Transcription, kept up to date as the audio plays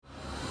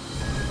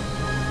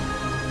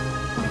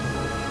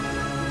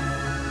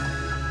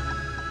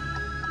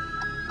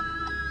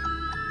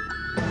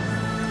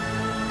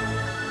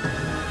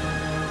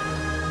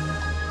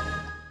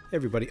Hey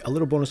everybody, a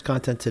little bonus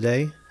content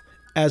today.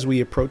 As we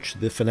approach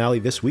the finale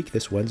this week,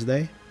 this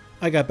Wednesday,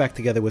 I got back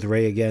together with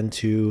Ray again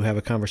to have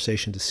a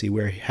conversation to see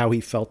how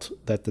he felt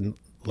that the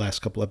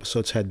last couple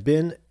episodes had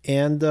been.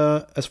 And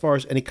as far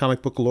as any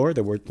comic book lore,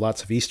 there were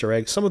lots of Easter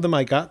eggs. Some of them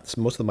I got,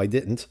 most of them I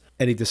didn't.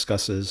 And he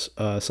discusses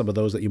some of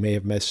those that you may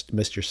have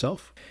missed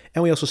yourself.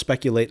 And we also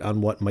speculate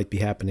on what might be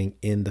happening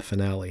in the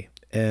finale.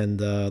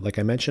 And like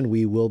I mentioned,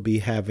 we will be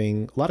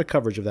having a lot of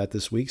coverage of that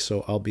this week.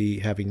 So I'll be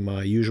having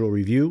my usual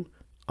review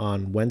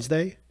on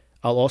Wednesday.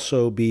 I'll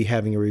also be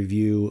having a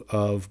review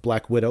of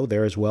Black Widow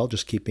there as well,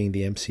 just keeping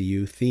the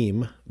MCU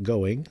theme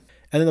going.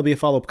 And then there'll be a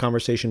follow-up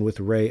conversation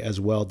with Ray as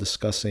well,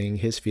 discussing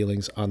his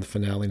feelings on the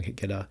finale and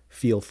get a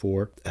feel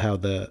for how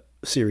the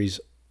series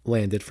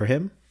landed for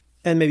him.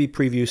 And maybe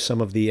preview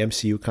some of the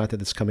MCU content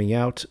that's coming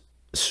out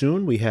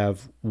soon. We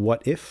have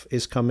What If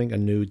is coming, a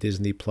new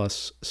Disney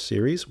Plus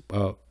series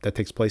that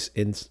takes place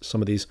in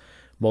some of these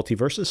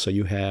multiverses. So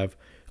you have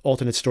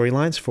alternate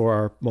storylines for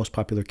our most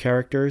popular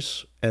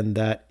characters, and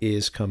that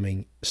is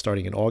coming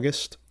starting in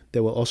August.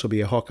 There will also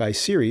be a Hawkeye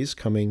series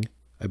coming,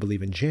 I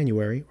believe, in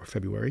January or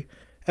February,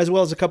 as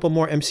well as a couple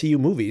more MCU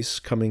movies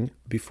coming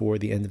before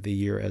the end of the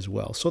year as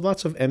well. So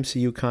lots of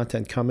MCU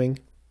content coming.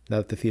 Now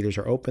that the theaters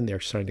are open, they're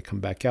starting to come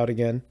back out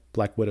again.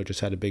 Black Widow just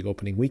had a big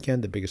opening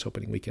weekend, the biggest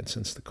opening weekend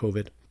since the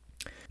COVID.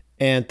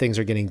 And things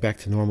are getting back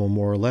to normal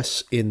more or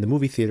less in the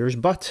movie theaters,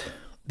 but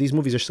these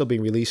movies are still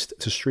being released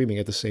to streaming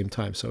at the same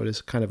time. So it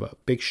is kind of a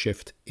big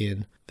shift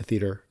in the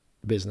theater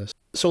business.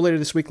 So later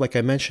this week, like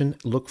I mentioned,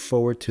 look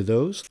forward to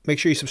those. Make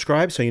sure you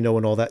subscribe so you know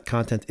when all that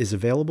content is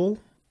available.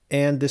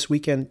 And this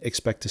weekend,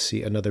 expect to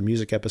see another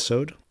music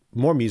episode.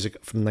 More music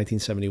from the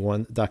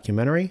 1971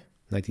 documentary,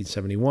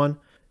 1971,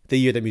 the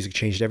year that music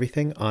changed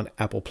everything, on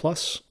Apple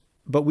Plus.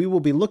 But we will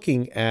be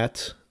looking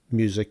at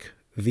music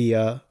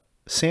via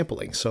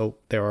sampling. So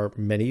there are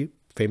many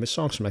famous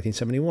songs from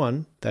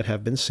 1971 that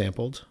have been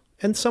sampled.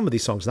 And some of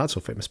these songs not so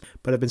famous,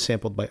 but have been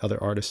sampled by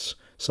other artists.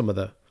 Some of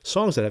the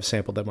songs that have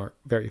sampled them are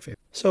very famous.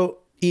 So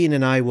Ian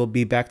and I will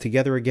be back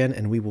together again,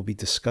 and we will be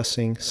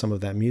discussing some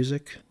of that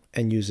music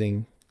and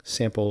using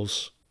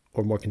samples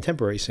or more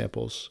contemporary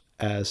samples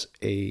as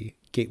a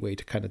gateway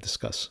to kind of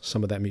discuss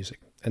some of that music.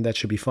 And that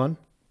should be fun.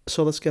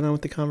 So let's get on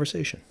with the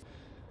conversation.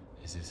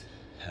 Is it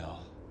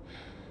hell?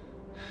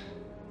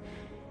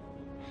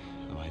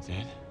 Am I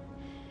dead?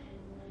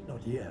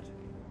 Not yet.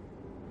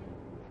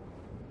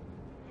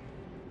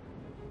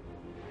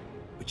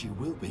 But you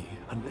will be,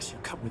 unless you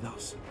come with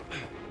us.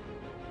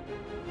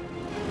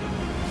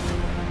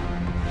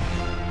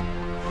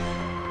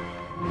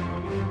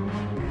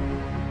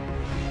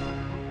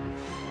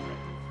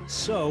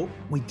 So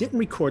we didn't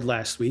record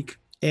last week,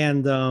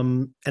 and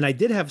I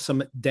did have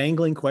some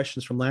dangling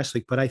questions from last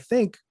week, but I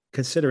think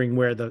considering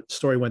where the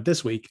story went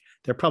this week,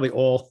 they're probably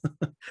all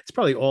it's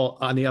probably all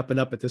on the up and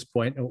up at this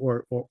point,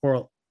 or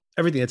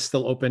everything that's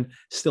still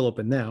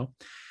open now.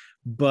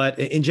 But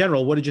in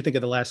general, what did you think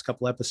of the last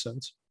couple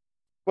episodes?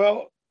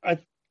 Well, I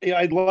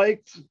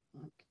liked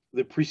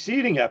the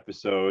preceding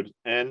episode,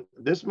 and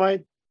this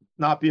might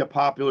not be a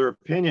popular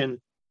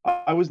opinion.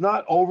 I was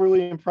not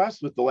overly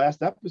impressed with the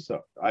last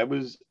episode. I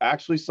was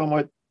actually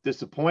somewhat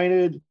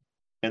disappointed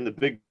in the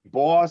big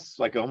boss,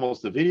 like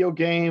almost a video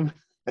game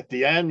at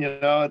the end.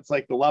 It's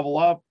like the level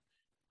up.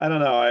 I don't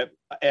know.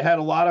 It had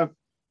a lot of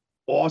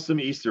awesome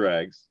Easter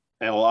eggs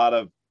and a lot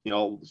of,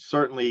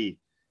 certainly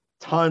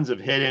tons of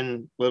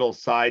hidden little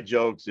side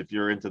jokes if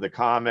you're into the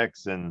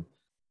comics, and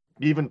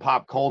even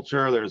pop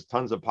culture. There's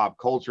tons of pop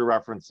culture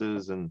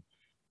references, and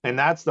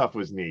that stuff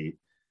was neat.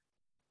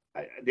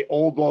 The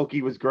old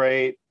Loki was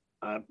great,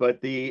 but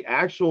the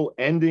actual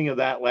ending of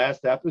that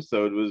last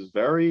episode was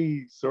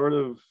very sort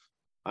of,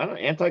 I don't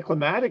know,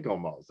 anticlimactic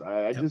almost.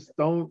 I just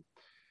don't,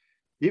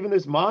 even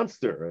this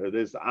monster,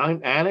 this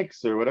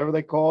Annex or whatever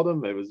they called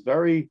him, it was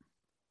very,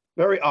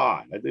 very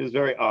odd. It was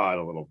very odd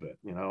a little bit.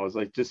 It was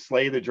like, just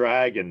slay the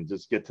dragon,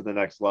 just get to the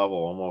next level,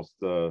 almost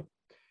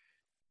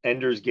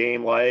Ender's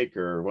Game like,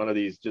 or one of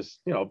these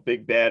just,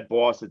 big bad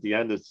boss at the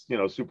end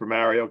of, Super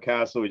Mario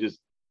Castle. We just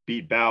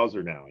beat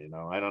Bowser now,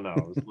 I don't know.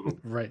 It was a little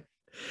right.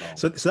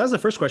 So that's the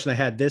first question I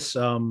had. This,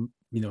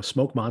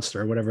 smoke monster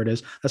or whatever it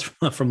is, that's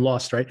from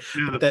Lost, right?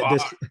 Yeah,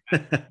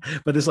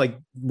 but this like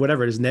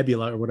whatever it is,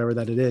 Nebula or whatever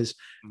that it is.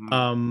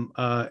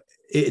 Mm-hmm.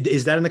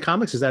 Is that in the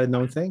comics? Is that a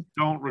known thing?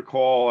 Don't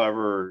recall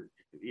ever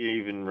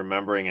even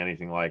remembering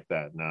anything like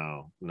that.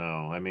 No.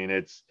 I mean,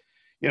 it's,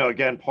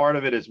 again, part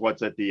of it is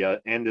what's at the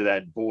end of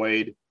that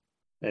void,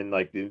 and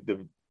like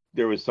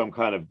there was some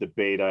kind of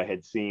debate I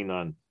had seen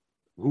on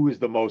who is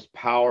the most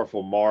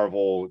powerful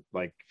Marvel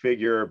like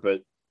figure,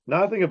 but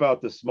nothing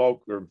about the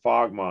smoke or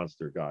fog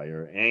monster guy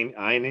or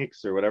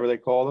Einix or whatever they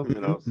call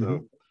them,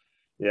 So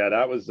yeah,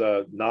 that was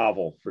a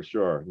novel for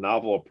sure.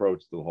 Novel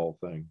approach to the whole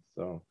thing.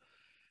 So,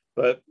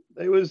 but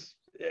it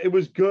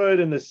was good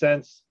in the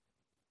sense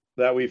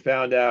that we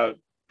found out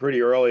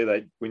pretty early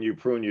that when you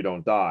prune, you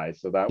don't die.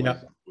 So that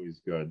was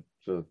always good.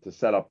 So to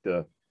set up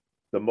the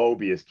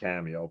Mobius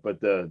cameo, but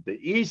the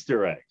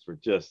Easter eggs were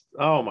just,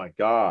 oh my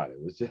God,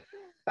 it was just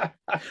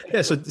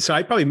Yeah, so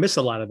I probably missed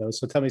a lot of those.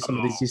 So tell me some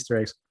of these Oh Easter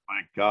eggs.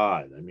 my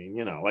God. I mean,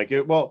 like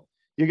it, well,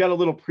 you got a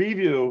little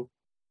preview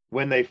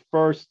when they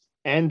first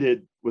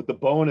ended with the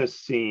bonus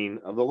scene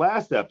of the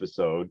last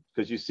episode,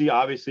 because you see,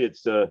 obviously,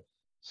 it's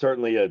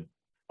certainly a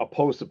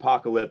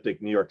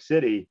post-apocalyptic New York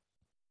City,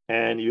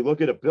 and you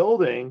look at a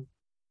building,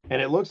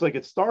 and it looks like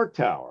it's Stark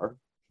Tower,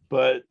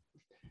 but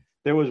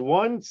there was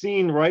one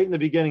scene right in the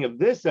beginning of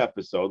this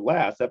episode,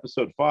 last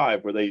episode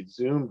 5, where they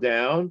zoomed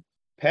down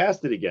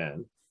past it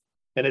again,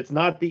 and it's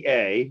not the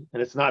A,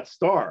 and it's not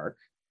Stark,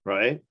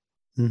 right?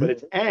 But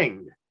it's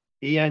Eng,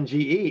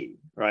 Enge,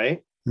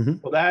 right? Mm-hmm.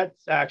 Well,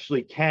 that's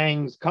actually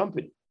Kang's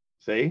company.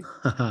 See?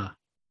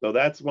 So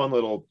that's one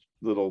little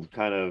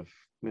kind of,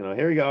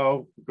 here we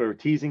go. We're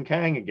teasing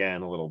Kang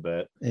again a little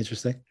bit.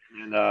 Interesting.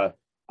 And I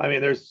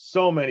mean, there's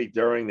so many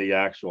during the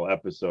actual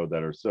episode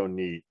that are so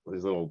neat.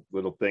 These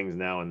little things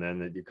now and then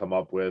that you come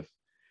up with,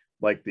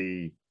 like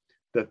the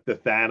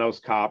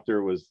Thanos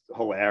copter was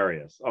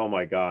hilarious. Oh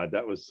my God,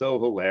 that was so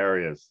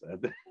hilarious.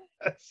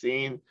 That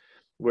scene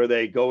where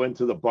they go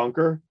into the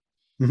bunker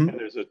and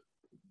there's a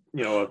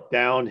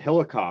downed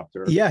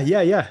helicopter. Yeah.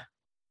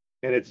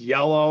 And it's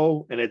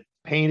yellow and it's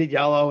painted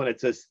yellow and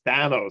it says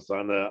Thanos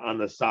on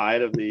the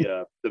side of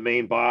the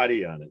main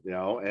body on it,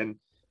 and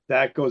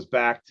that goes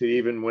back to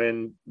even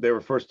when they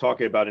were first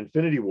talking about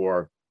Infinity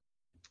War.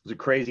 It was a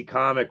crazy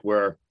comic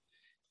where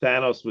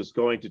Thanos was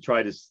going to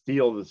try to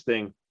steal this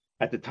thing.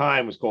 At the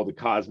time, was called the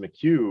Cosmic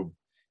Cube,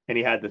 and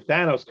he had the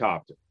Thanos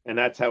copter, and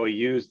that's how he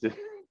used it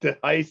to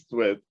heist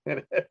with.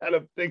 And it had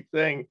a big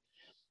thing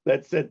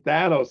that said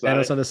Thanos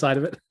on the side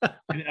of it.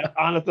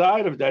 on the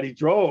side of that he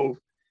drove,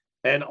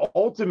 and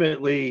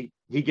ultimately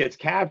he gets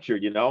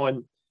captured,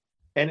 and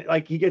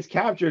like he gets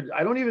captured.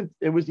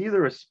 It was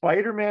either a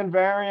Spider-Man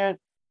variant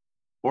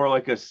or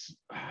like oh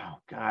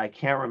God, I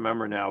can't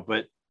remember now,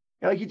 but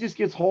like he just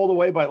gets hauled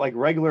away by like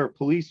regular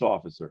police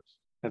officers.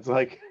 It's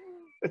like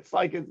it's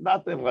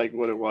nothing like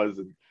what it was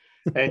in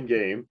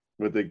Endgame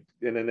with and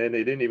then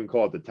they didn't even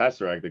call it the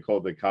Tesseract, they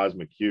called it the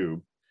Cosmic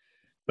Cube.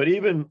 But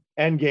even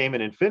Endgame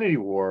and Infinity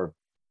War,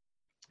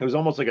 it was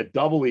almost like a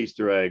double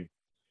Easter egg,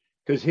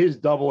 because his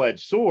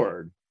double-edged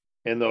sword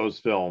in those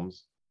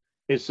films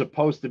is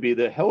supposed to be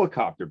the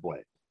helicopter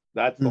blade.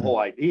 That's the whole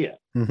idea.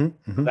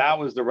 That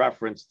was the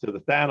reference to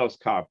the Thanos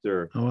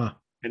copter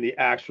in the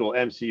actual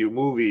MCU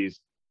movies,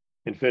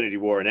 Infinity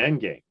War and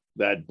Endgame.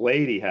 That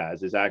blade he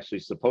has is actually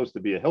supposed to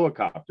be a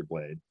helicopter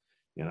blade.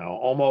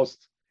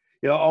 Almost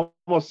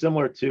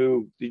similar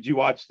to. Did you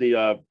watch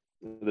the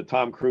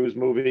Tom Cruise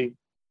movie?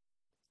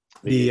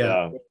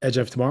 The Edge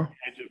of Tomorrow.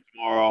 Edge of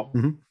Tomorrow.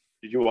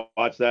 Did you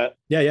watch that?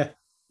 Yeah.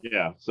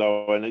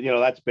 So, and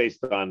that's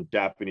based on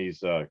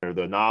Japanese or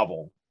the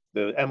novel.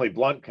 The Emily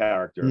Blunt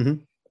character,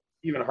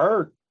 even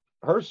her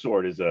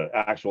sword is a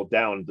actual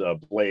downed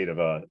blade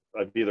of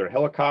either a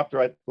helicopter,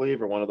 I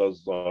believe, or one of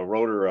those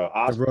rotor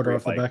Osprey, the rotor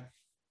off the back.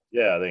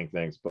 Yeah, I think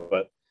thanks.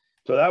 But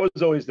so that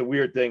was always the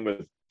weird thing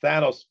with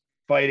Thanos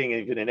fighting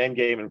even in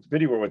Endgame and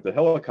Infinity War with the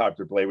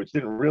helicopter blade, which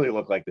didn't really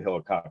look like the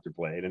helicopter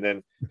blade. And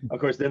then, of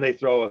course, then they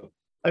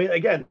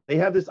again, they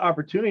have this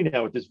opportunity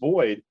now with this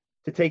void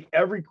to take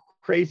every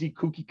crazy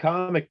kooky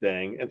comic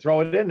thing and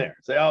throw it in there.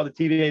 Say, oh, the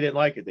TVA didn't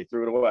like it, they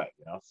threw it away.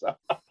 So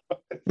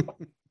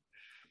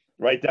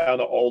right down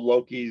to old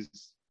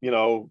Loki's,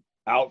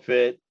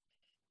 outfit,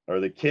 or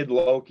the kid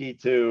Loki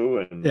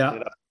too, and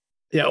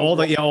all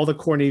the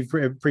corny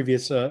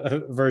previous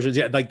versions.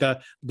 Yeah, like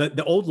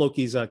the old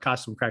Loki's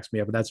costume cracks me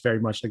up, but that's very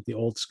much like the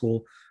old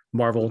school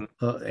Marvel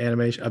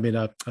animation. I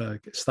mean,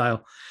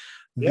 style.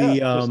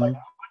 Just like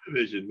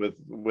Vision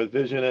with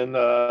Vision and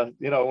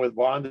with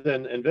Wanda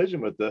and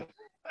Vision with the.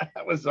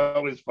 That was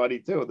always funny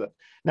too.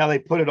 Now they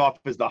put it off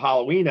as the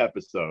Halloween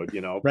episode,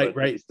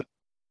 Right.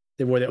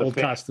 They wore their old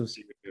costumes.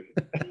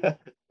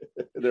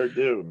 They're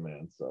doomed,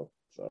 man. So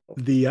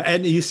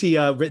and you see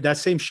that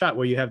same shot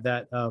where you have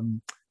that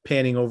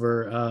panning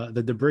over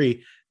the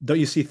debris. Don't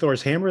you see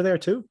Thor's hammer there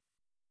too?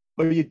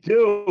 Well, you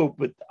do,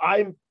 but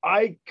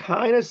I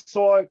kind of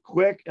saw it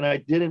quick, and I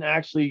didn't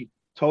actually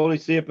totally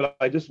see it, but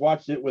I just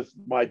watched it with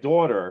my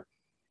daughter,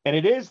 and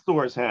it is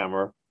Thor's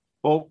hammer.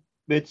 Well,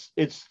 it's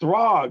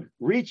Throg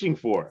reaching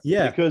for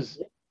it,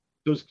 because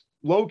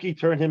Loki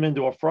turned him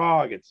into a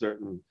frog at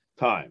certain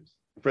times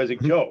as a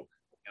joke,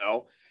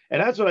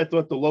 and that's what I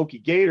thought the Loki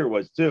gator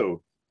was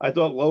too. I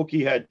thought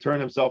Loki had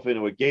turned himself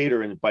into a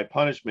gator, and by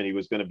punishment, he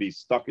was going to be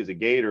stuck as a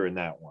gator in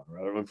that one.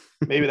 Right?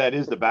 Maybe that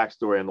is the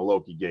backstory on the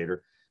Loki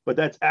gator, but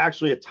that's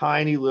actually a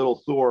tiny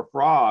little Thor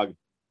frog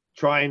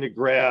trying to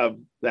grab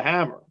the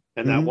hammer.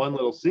 And that one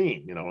little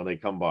scene, when they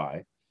come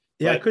by.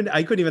 Yeah, but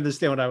I couldn't even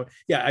understand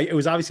it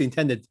was obviously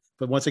intended,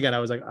 but once again, I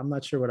was like, I'm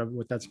not sure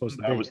what that's supposed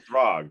to be. That was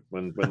Throg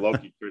when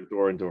Loki turned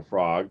Thor into a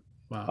frog.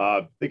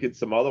 Wow. Thinking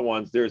some other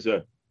ones. There's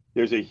a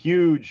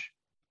huge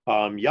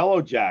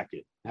Yellow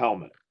Jacket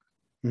helmet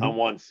on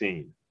one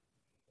scene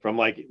from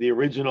like the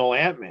original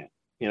Ant-Man.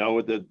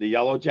 With the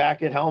Yellow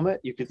Jacket helmet,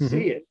 you could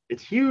see it.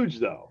 It's huge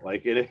though.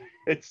 Like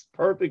it's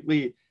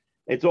perfectly,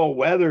 it's all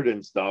weathered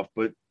and stuff,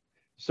 but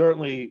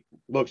certainly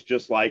looks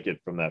just like it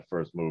from that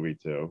first movie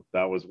too.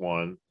 That was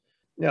one.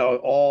 You know,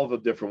 all the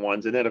different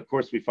ones, and then of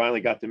course we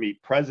finally got to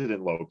meet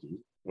President Loki,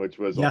 which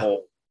was a Yeah,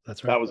 whole.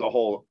 that's That right. was a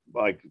whole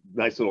like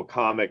nice little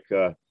comic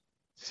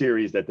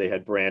series that they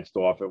had branched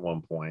off at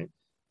one point.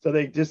 So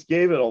they just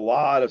gave it a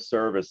lot of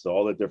service to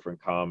all the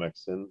different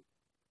comics and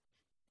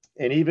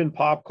even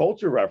pop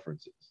culture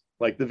references,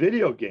 like the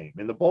video game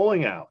in the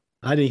bowling alley.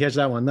 I didn't catch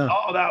that one. No.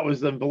 Oh, that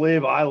was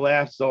unbelievable. I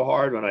laughed so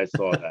hard when I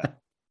saw that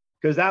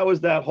because that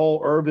was that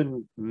whole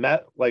urban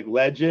like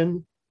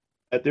legend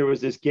that there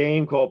was this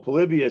game called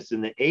Polybius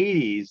in the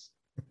 80s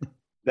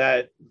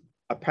that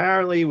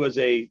apparently was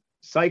a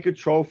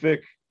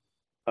psychotropic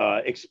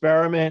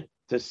experiment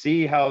to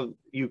see how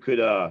you could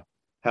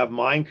have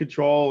mind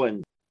control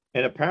and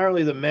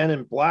apparently the men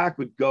in black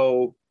would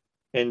go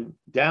and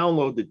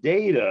download the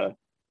data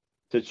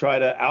to try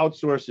to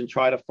outsource and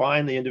try to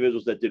find the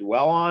individuals that did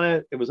well on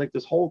it. It was like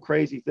this whole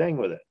crazy thing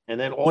with it. And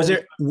then Was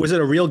it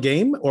a real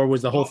game or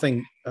was the whole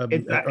thing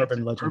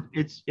urban legend?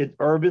 It's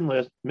urban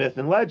myth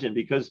and legend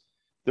because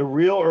the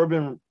real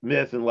urban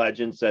myth and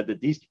legend said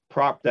that these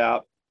propped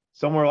out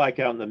somewhere like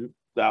out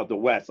the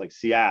west, like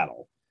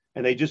Seattle,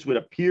 and they just would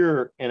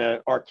appear in an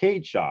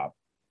arcade shop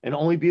and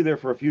only be there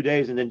for a few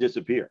days and then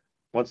disappear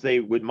once they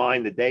would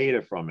mine the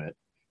data from it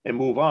and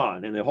move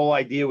on. And the whole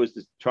idea was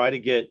to try to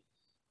get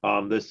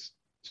this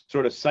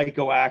sort of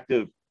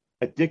psychoactive,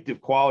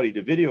 addictive quality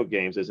to video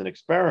games as an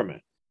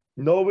experiment.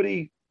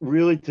 Nobody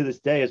really to this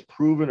day has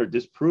proven or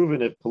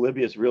disproven if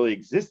Polybius really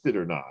existed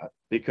or not,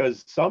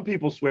 because some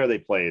people swear they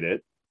played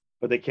it,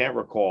 but they can't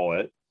recall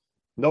it.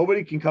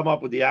 Nobody can come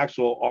up with the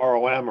actual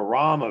ROM or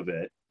ROM of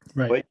it,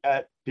 right? But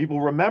yet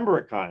people remember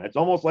it kind of. It's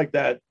almost like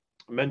that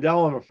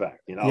Mandela effect,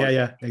 you know?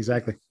 Yeah,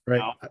 exactly. Right.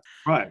 You know?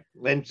 Right.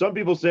 And some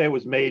people say it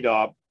was made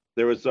up.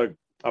 There was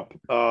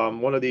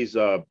one of these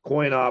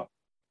coin op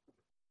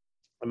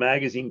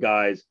magazine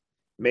guys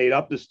made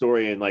up the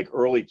story in like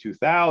early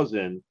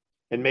 2000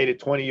 and made it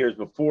 20 years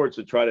before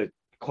to try to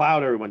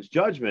cloud everyone's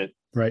judgment.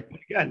 Right.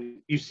 But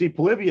again, you see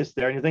Polybius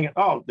there and you're thinking,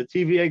 oh, the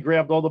TVA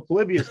grabbed all the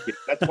Polybius kids.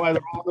 That's why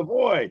they're all in the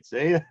void.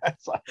 See,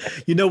 that's like...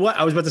 You know what?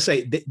 I was about to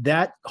say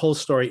that whole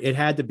story, it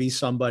had to be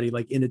somebody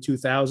like in the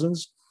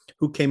 2000s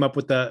who came up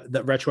with the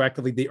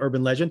retroactively the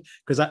urban legend.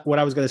 Because what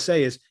I was going to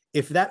say is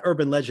if that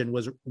urban legend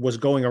was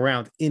going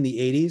around in the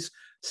 80s,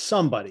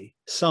 somebody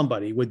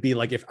would be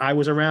like, if I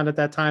was around at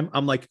that time,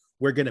 I'm like,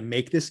 we're going to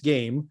make this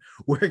game.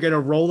 We're going to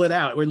roll it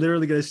out. We're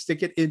literally going to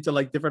stick it into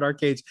like different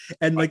arcades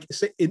and like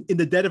in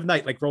the dead of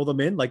night, like roll them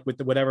in like with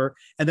the whatever,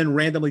 and then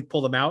randomly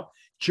pull them out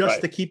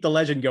just to keep the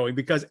legend going.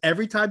 Because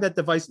every time that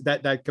device,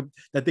 that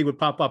thing would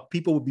pop up,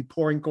 people would be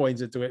pouring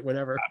coins into it,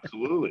 whatever.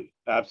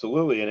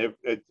 Absolutely. And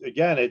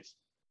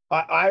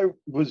I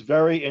was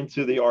very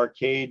into the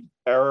arcade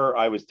era.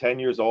 I was 10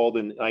 years old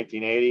in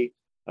 1980.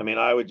 I mean,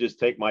 I would just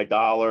take my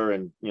dollar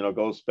and,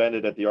 go spend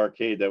it at the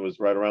arcade that was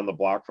right around the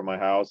block from my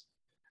house.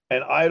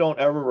 And I don't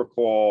ever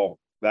recall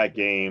that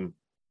game,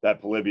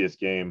 that Polybius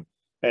game.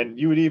 And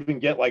you would even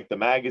get like the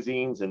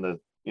magazines and at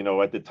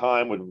the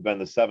time would have been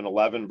the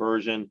 7-Eleven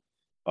version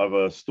of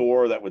a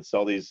store that would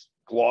sell these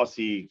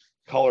glossy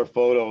color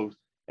photos.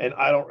 And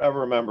I don't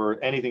ever remember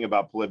anything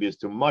about Polybius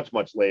till much,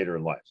 much later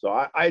in life. So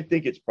I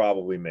think it's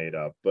probably made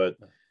up. But,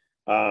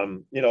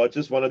 it's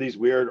just one of these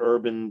weird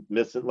urban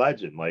myths and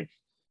legend, like,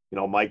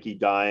 Mikey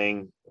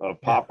dying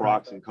of Pop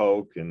Rocks and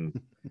Coke and,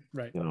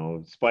 right.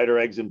 Spider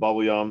eggs and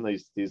bubble yum,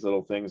 these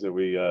little things that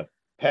we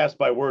passed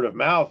by word of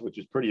mouth, which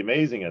is pretty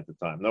amazing at the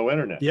time. No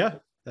internet. Yeah,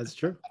 that's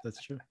true.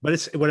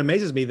 But what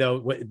amazes me though,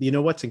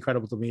 what's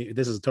incredible to me,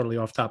 this is totally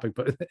off topic,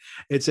 but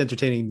it's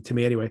entertaining to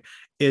me anyway,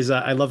 is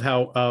I love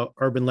how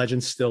urban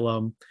legends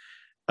still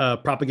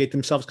propagate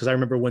themselves. Because I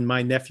remember when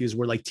my nephews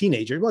were like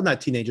teenagers, well, not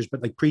teenagers,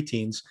 but like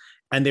preteens,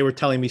 and they were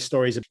telling me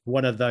stories of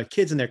one of the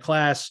kids in their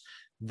class,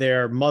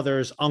 their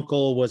mother's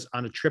uncle was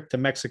on a trip to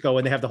Mexico,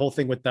 and they have the whole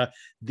thing with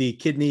the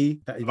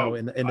kidney,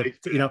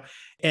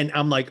 and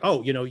I'm like,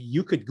 oh,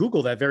 you could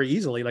Google that very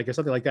easily, like if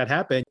something like that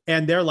happened.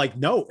 And they're like,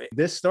 no,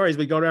 this story's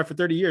been going around for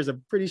 30 years.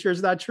 I'm pretty sure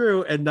it's not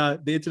true. And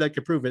the internet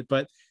can prove it.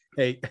 But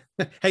hey,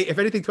 if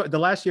anything, the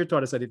last year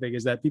taught us anything,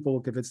 is that people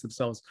will convince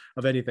themselves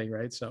of anything,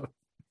 right? So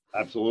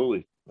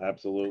absolutely.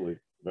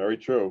 Very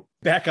true.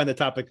 Back on the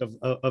topic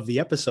of the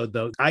episode,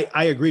 though,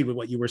 I agreed with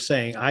what you were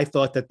saying. I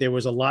thought that there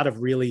was a lot of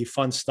really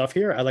fun stuff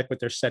here. I like what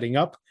they're setting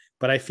up,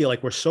 but I feel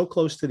like we're so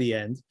close to the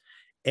end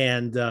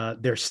and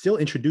they're still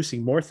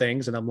introducing more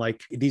things. And I'm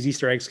like, these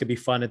Easter eggs could be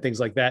fun and things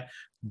like that.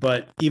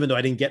 But even though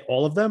I didn't get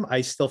all of them, I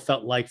still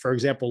felt like, for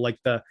example, like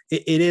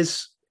it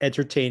is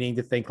entertaining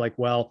to think like,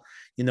 well,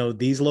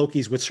 these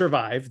Lokis would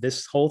survive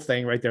this whole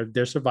thing, right?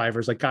 They're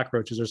survivors, like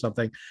cockroaches or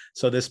something.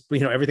 So this,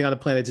 everything on the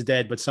planet's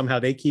dead, but somehow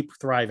they keep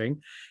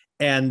thriving.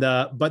 And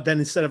but then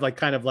instead of like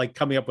kind of like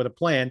coming up with a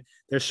plan,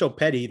 they're so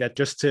petty that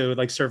just to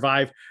like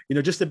survive,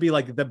 just to be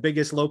like the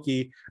biggest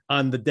Loki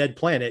on the dead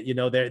planet,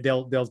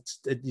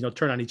 they'll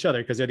turn on each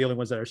other because they're the only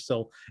ones that are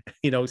still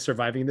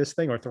surviving this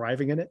thing or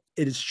thriving in it.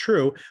 It is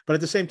true, but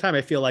at the same time,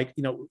 I feel like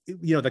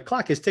the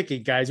clock is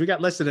ticking, guys. We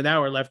got less than an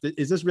hour left.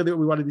 Is this really what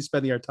we want to be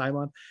spending our time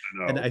on?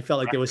 And I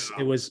felt like it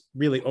was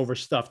really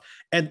overstuffed.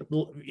 And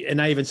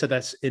I even said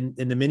that in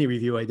the mini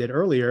review I did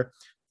earlier,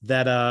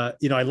 that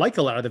I like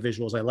a lot of the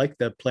visuals. I like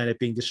the planet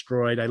being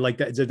destroyed. I like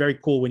that. It's very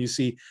cool when you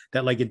see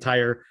that like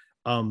entire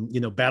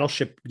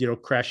battleship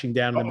crashing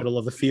down in the middle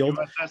of the field.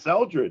 USS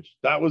Eldridge.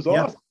 That was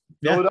awesome.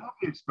 Yeah.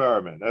 Philadelphia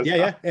experiment.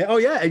 Yeah. Oh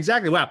yeah,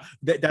 exactly. Wow.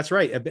 That's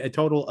right. A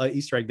total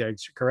Easter egg there.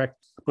 It's correct.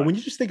 But when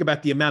you just think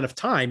about the amount of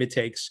time it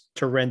takes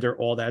to render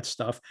all that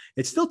stuff,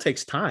 it still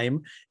takes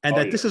time.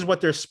 And this is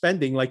what they're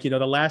spending, like, the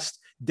last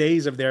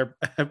days of their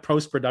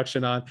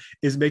post-production on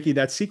is making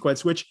that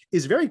sequence, which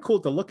is very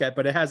cool to look at,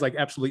 but it has like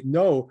absolutely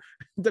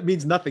that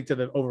means nothing to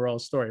the overall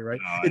story,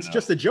 right? It's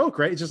just a joke,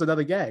 right? It's just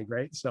another gag,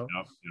 right? So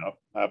yep,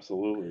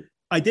 absolutely.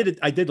 I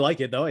did like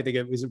it though. I think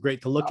it was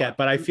great to look at,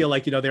 but I feel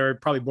like, there are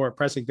probably more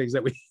pressing things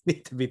that we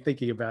need to be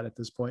thinking about at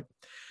this point.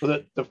 Well,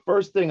 the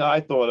first thing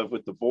I thought of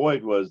with the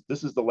Void was,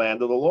 this is the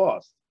land of the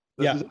lost.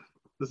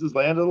 This is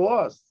land of the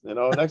lost.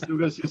 Next we're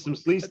going to see some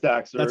sleeve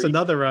stacks. That's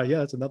another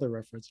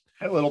reference.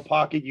 A little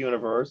pocket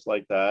universe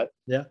like that.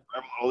 Yeah.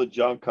 Where all the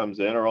junk comes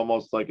in, or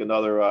almost like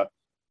another,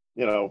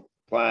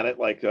 planet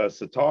like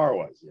Sitar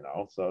was.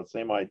 So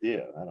same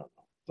idea. I don't know.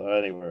 So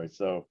anyway,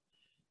 so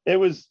it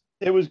was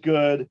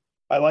good.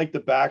 I like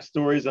the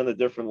backstories on the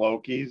different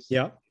Lokis.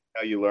 Yeah.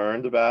 How you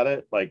learned about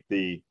it, like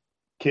the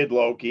kid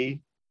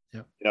Loki.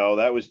 Yeah.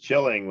 That was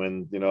chilling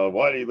when,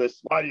 why do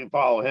you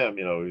follow him?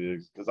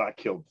 Because I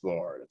killed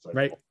Thor. It's like,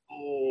 right.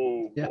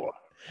 Oh, yeah. Boy.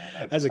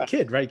 As a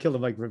kid, right? Killed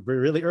him like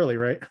really early,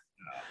 right?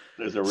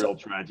 There's a real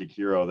tragic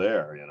hero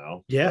there,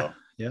 Yeah. So,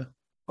 yeah.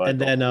 And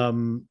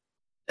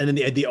then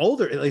the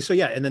older, so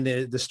yeah, and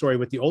then the story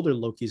with the older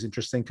Loki is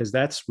interesting because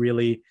that's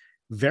really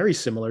very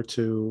similar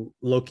to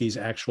Loki's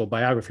actual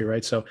biography,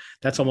 right? So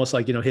that's almost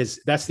like,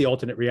 that's the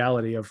alternate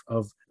reality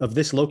of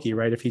this Loki,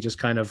 right? If he just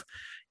kind of,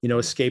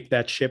 escaped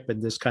that ship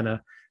and just kind of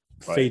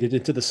faded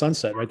into the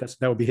sunset, right?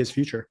 That would be his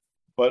future.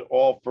 But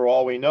for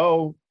all we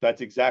know,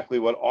 that's exactly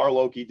what our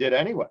Loki did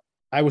anyway.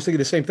 I was thinking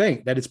the same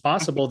thing, that it's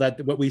possible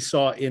that what we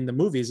saw in the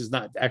movies is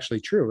not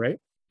actually true, right?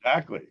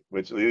 Exactly,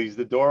 which leaves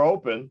the door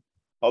open.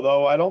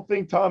 Although I don't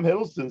think Tom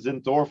Hiddleston's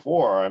in Thor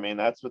 4. I mean,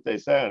 that's what they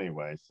say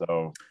anyway.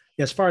 So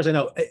as far as I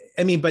know,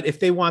 I mean, but if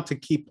they want to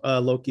keep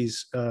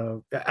Loki's,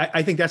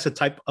 I think that's a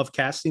type of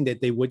casting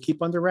that they would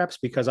keep under wraps,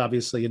 because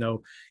obviously,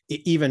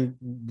 even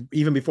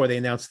before they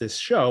announced this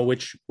show,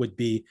 which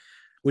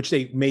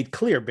they made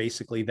clear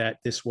basically that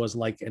this was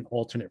like an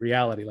alternate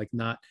reality, like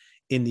not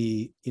in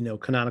the,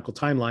 canonical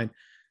timeline.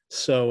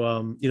 So,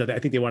 I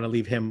think they want to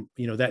leave him,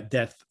 that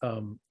death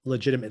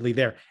legitimately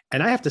there.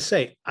 And I have to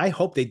say, I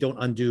hope they don't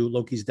undo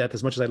Loki's death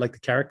as much as I like the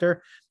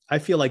character. I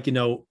feel like,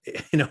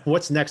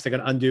 what's next? They're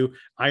going to undo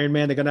Iron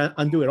Man. They're going to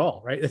undo it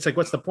all, right? It's like,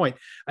 what's the point?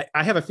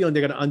 I have a feeling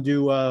they're going to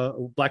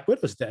undo Black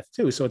Widow's death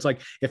too. So it's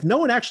like, if no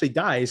one actually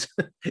dies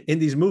in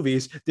these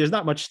movies, there's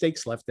not much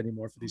stakes left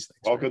anymore for these things.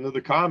 Welcome to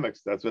the comics.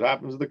 That's what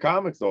happens to the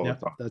comics all the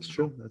time. That's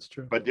true. That's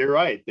true. But you're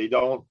right.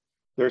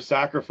 Their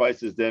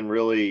sacrifices then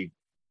really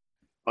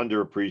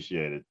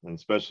underappreciated, and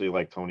especially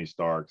like Tony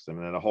Stark's. I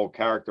mean, the whole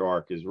character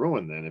arc is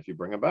ruined then if you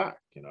bring him back,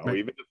 right.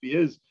 Even if he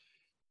is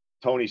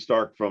Tony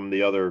Stark from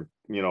the other,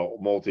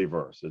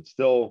 multiverse, it's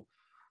still,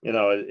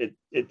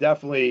 it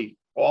definitely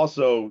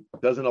also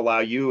doesn't allow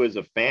you as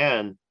a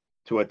fan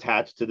to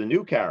attach to the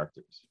new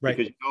characters, right?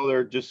 Because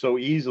they're just so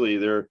easily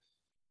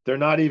they're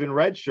not even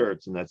red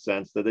shirts in that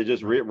sense, that they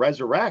just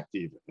resurrect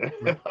even.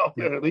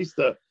 At least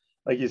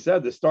like you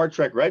said, the Star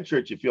Trek red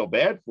shirts you feel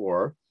bad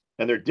for,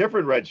 and they're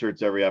different red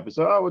shirts every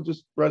episode. Oh, we'll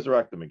just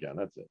resurrect them again.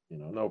 That's it.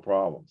 No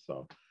problem.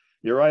 So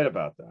you're right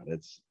about that.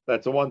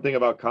 That's the one thing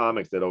about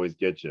comics that always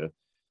gets you.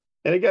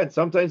 And again,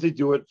 sometimes they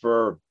do it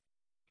for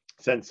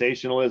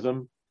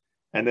sensationalism,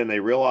 and then they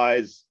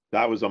realize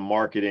that was a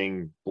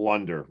marketing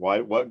blunder.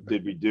 What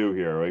did we do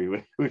here?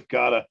 We've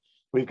got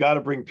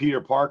to bring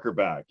Peter Parker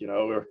back.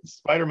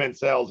 Spider-Man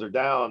sales are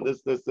down.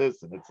 This,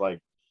 and it's like,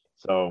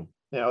 so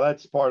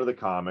that's part of the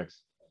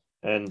comics.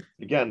 And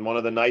again, one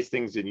of the nice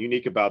things and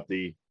unique about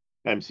the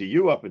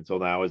MCU up until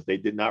now is they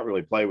did not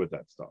really play with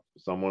that stuff.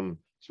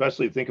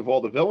 Especially think of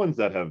all the villains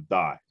that have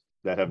died,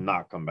 that have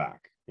not come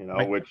back,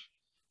 right. Which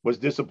was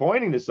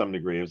disappointing to some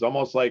degree. It was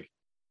almost like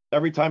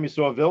every time you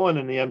saw a villain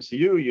in the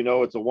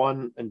MCU, it's a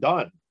one and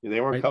done. They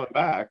weren't coming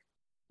back.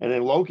 And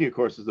then Loki, of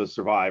course, is a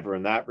survivor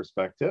in that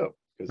respect too,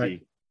 because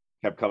he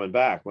kept coming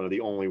back, one of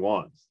the only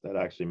ones that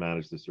actually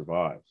managed to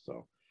survive.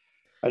 So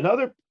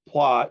another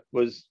plot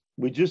was,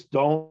 we just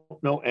don't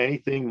know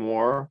anything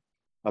more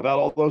about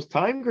all those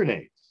time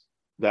grenades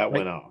that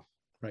went off.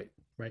 Right.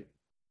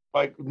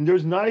 Like,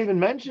 there's not even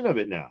mention of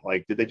it now.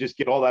 Like, did they just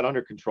get all that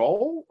under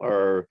control?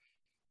 Or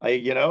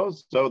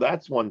so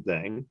that's one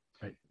thing.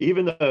 Right.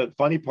 Even the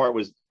funny part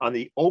was on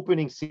the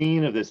opening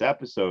scene of this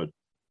episode,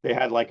 they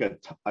had like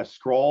a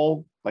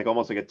scroll, like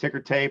almost like a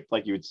ticker tape,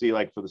 like you would see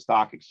like for the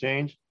stock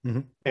exchange.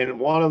 Mhm. And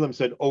one of them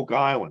said Oak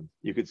Island.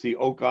 You could see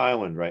Oak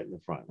Island right in the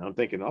front. And I'm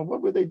thinking, oh,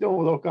 what were they doing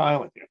with Oak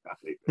Island?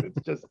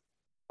 It's just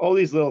all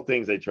these little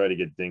things they try to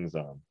get dings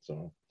on.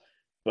 So,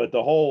 but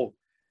the whole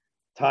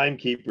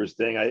timekeepers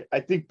thing, I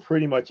think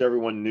pretty much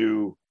everyone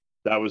knew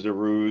that was a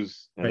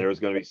ruse and there was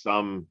going to be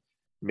some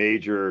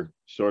major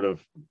sort of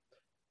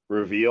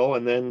reveal.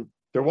 And then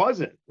there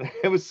wasn't.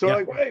 It was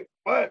sort of like, wait,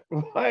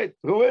 what?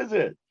 Who is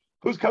it?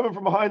 Who's coming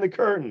from behind the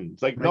curtain?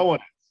 It's like no one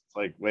is. It's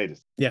like, wait a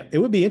second. Yeah, it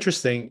would be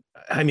interesting.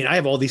 I mean, I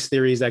have all these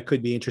theories that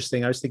could be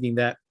interesting. I was thinking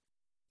that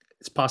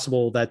it's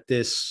possible that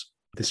this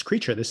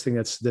creature, this thing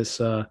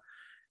that's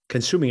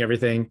consuming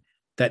everything,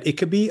 that it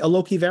could be a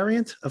Loki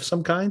variant of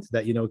some kind,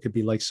 that, it could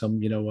be like some,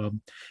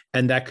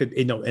 and that could,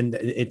 and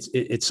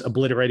it's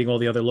obliterating all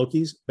the other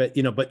Lokis. But,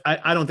 but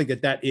I don't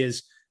think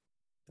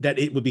that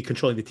it would be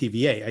controlling the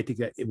TVA. I think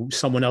that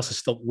someone else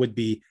still would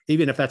be,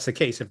 even if that's the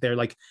case, if they're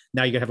like,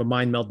 now you're gonna have a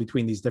mind meld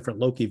between these different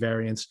Loki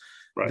variants,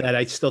 that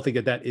I still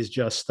think that is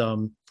just,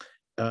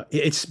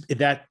 it's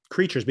that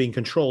creature is being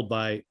controlled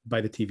by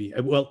the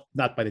TVA. Well,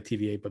 not by the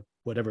TVA, but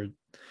whatever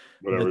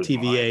the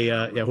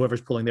TVA,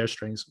 whoever's pulling their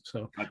strings.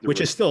 So,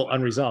 which is still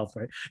unresolved,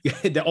 right?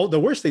 The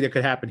worst thing that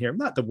could happen here,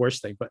 not the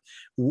worst thing, but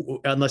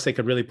unless they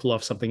could really pull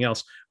off something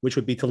else, which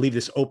would be to leave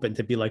this open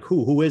to be like,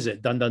 who is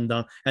it? Dun, dun,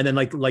 dun. And then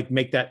like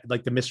make that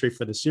like the mystery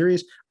for the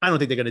series. I don't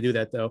think they're going to do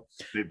that though.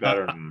 They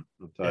better,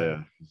 I'll tell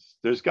you.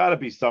 There's got to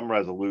be some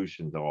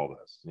resolution to all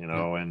this,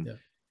 and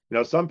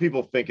some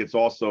people think it's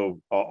also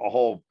a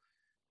whole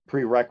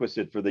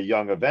prerequisite for the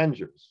Young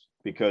Avengers,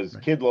 because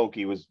Kid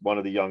Loki was one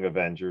of the Young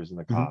Avengers in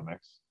the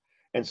comics.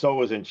 And so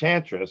was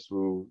Enchantress,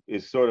 who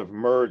is sort of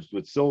merged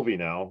with Sylvie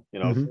now.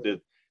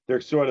 They're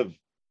sort of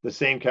the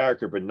same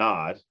character, but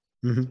not.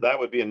 So that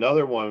would be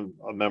another one,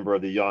 a member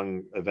of the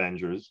Young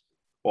Avengers.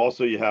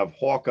 Also, you have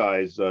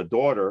Hawkeye's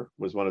daughter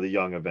was one of the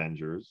Young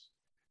Avengers.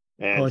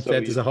 And so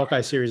there's a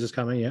Hawkeye series is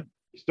coming, yeah.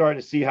 You're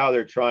starting to see how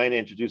they're trying to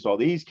introduce all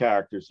these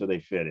characters so they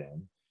fit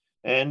in.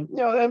 And,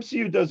 the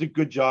MCU does a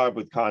good job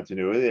with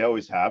continuity. They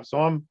always have. So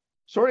I'm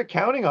sort of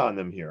counting on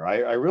them here.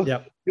 I really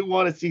do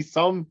want to see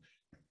some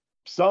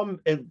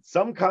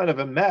kind of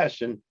a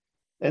mesh. And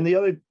the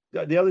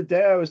other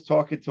day I was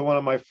talking to one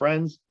of my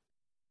friends,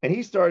 and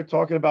he started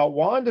talking about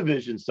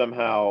WandaVision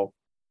somehow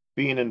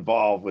being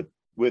involved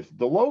with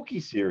the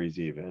Loki series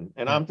even.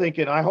 And I'm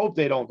thinking, I hope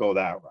they don't go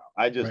that route.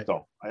 I just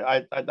don't.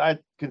 I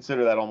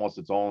consider that almost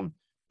its own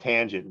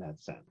tangent in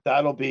that sense.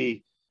 That'll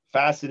be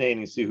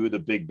fascinating to see who the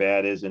big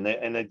bad is. And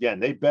again,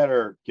 they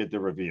better get the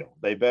reveal.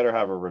 They better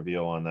have a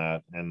reveal on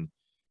that. And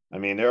I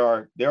mean,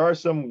 there are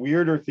some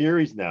weirder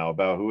theories now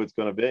about who it's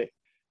going to be.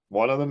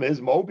 One of them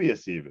is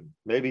Mobius even.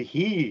 Maybe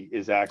he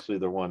is actually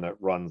the one that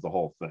runs the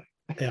whole thing.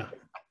 Yeah.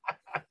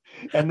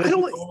 And this is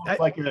almost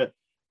like an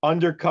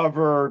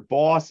undercover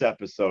boss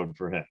episode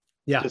for him.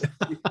 Yeah. Just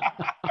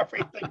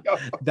everything goes.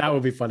 That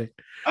would be funny.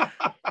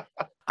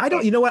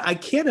 You know what? I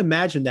can't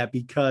imagine that,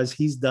 because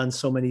he's done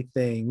so many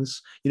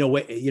things.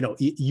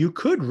 You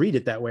could read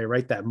it that way,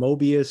 right? That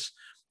Mobius,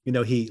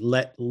 he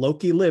let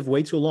Loki live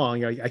way too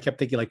long. I kept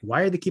thinking, like,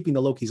 why are they keeping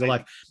the Lokis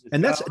alive?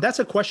 And that's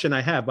a question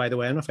I have, by the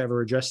way. I don't know if I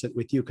ever addressed it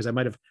with you, because I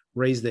might have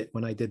raised it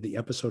when I did the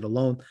episode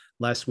alone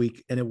last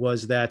week. And it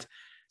was that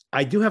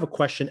I do have a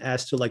question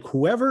as to, like,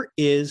 whoever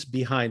is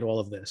behind all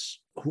of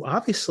this, who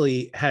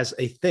obviously has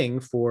a thing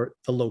for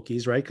the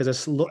Lokis, right? Because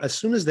as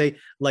soon as they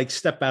like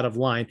step out of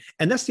line,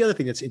 and that's the other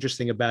thing that's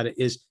interesting about it,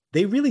 is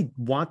they really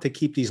want to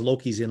keep these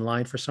Lokis in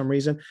line for some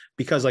reason,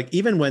 because like,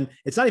 even when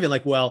it's not even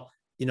like, well,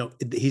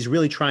 he's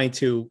really trying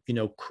to,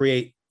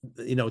 create,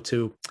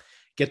 to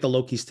get the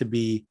Lokis to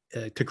be,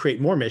 to create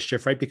more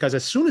mischief, right? Because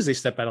as soon as they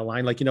step out of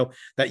line, like,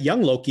 that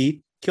young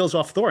Loki kills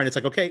off Thor, and it's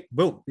like, okay,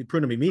 boom, you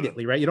prune him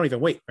immediately, right? You don't even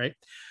wait, right?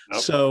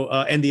 Nope. So,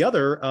 and the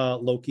other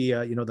Loki,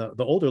 the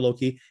older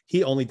Loki,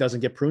 he only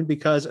doesn't get pruned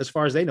because, as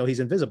far as they know, he's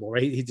invisible,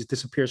 right? He just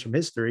disappears from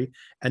history,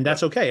 and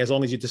that's okay. As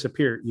long as you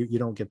disappear, you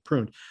don't get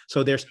pruned.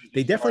 So they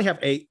definitely have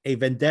a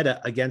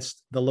vendetta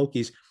against the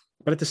Lokis,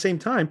 but at the same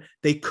time,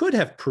 they could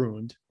have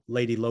pruned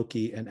Lady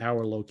Loki and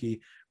our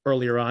Loki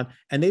earlier on,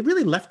 and they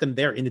really left them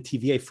there in the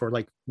TVA for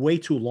like way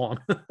too long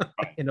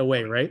in a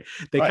way, right?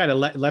 They kind of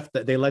let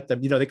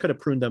them, they could have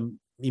pruned them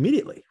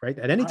immediately, right?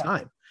 At any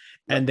time.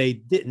 And they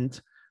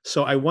didn't.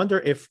 So I wonder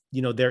if,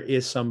 there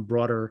is some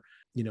broader,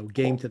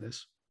 game to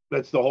this.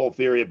 That's the whole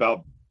theory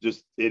about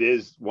just, it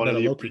is one of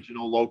the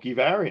original Loki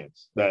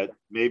variants that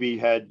maybe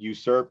had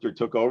usurped or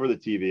took over the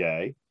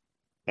TVA.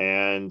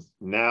 And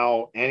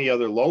now any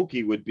other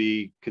Loki would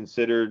be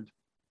considered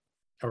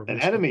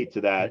an enemy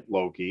to that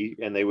Loki,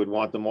 and they would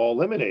want them all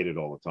eliminated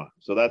all the time.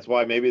 So that's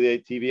why maybe the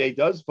TVA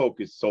does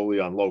focus solely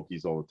on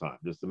Lokis all the time,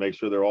 just to make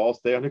sure they're all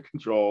stay under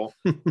control,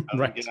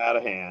 right, get out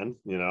of hand,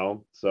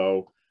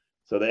 So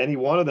that any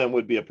one of them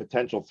would be a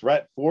potential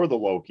threat for the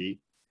Loki,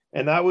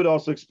 and that would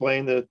also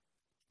explain the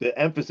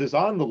emphasis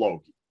on the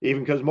Loki,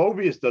 even because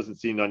Mobius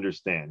doesn't seem to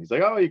understand. He's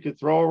like, oh, you could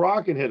throw a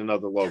rock and hit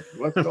another Loki.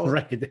 What's going on?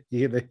 Right?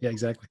 Yeah,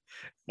 exactly.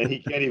 And he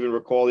can't even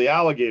recall the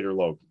alligator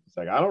Loki. It's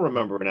like, I don't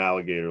remember an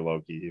alligator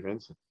Loki even.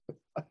 So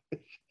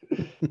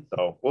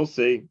we'll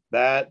see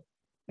that.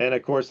 And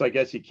of course, I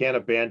guess you can't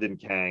abandon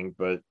Kang,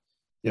 but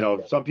you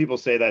know, some people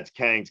say that's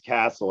Kang's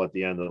castle at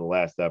the end of the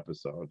last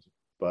episode,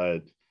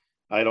 but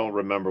I don't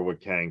remember what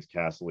Kang's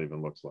castle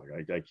even looks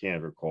like. I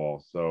can't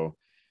recall. So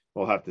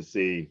we'll have to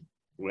see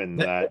when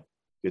that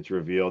gets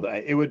revealed.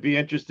 It would be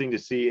interesting to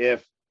see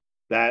if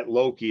that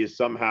Loki is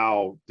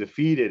somehow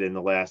defeated in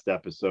the last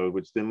episode,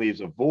 which then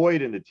leaves a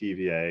void in the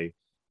TVA,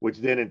 which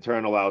then in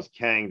turn allows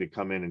Kang to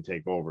come in and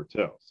take over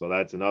too. So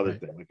that's another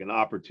thing, like an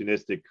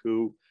opportunistic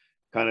coup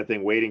kind of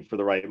thing, waiting for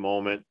the right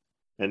moment.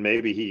 And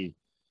maybe he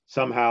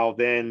somehow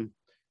then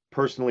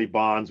personally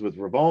bonds with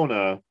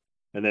Ravonna,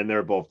 and then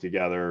they're both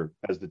together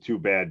as the two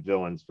bad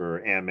villains for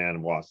Ant-Man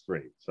and Wasp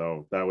 3.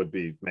 So that would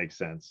make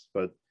sense.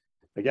 But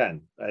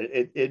again,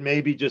 it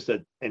may be just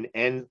an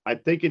end. I'm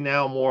thinking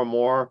now more and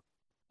more,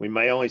 we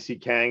may only see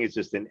Kang as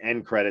just an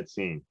end credit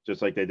scene,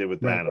 just like they did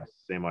with Thanos.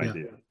 Same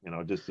idea, you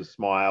know, just a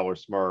smile or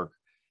smirk.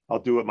 I'll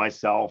do it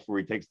myself, where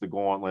he takes the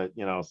gauntlet,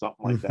 you know,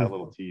 something like that,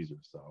 little teaser.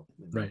 So,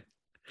 you know. Right.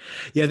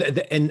 Yeah.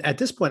 And at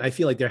this point, I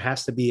feel like there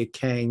has to be a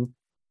Kang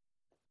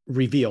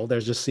reveal. There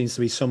just seems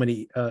to be so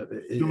many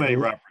too many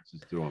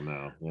references to him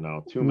now, you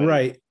know, too many.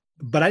 Right.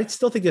 But I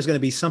still think there's going to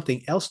be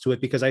something else to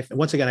it, because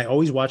once again, I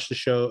always watch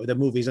the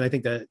movies, and I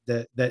think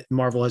that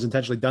Marvel has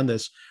intentionally done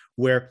this,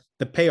 where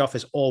the payoff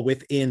is all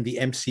within the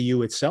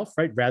MCU itself,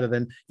 right? Rather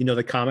than, you know,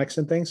 the comics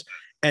and things.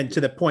 And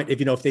to the point,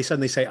 if they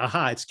suddenly say,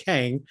 aha, it's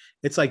Kang,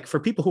 it's like,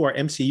 for people who are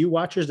MCU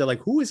watchers, they're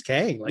like, who is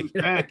Kang? Like,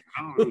 you know,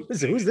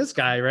 who's this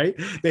guy, right?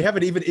 They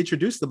haven't even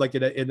introduced them, like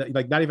in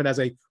like, not even as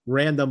a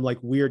random, like,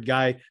 weird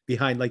guy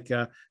behind like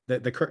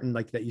the curtain,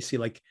 like that you see,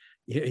 like,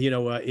 you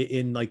know,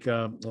 in like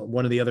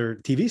one of the other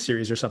TV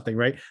series or something,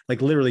 right?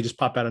 Like literally just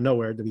pop out of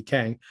nowhere to be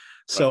Kang.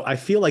 So I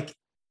feel like,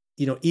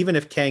 you know, even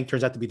if Kang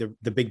turns out to be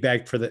the big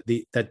bag for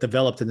that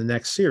developed in the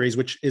next series,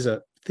 which is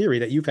a theory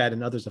that you've had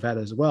and others have had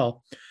as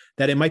well,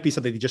 that it might be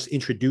something to just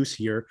introduce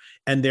here.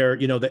 And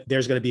you know, that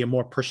there's going to be a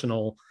more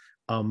personal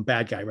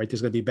bad guy, right?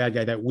 There's going to be a bad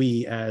guy that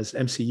we as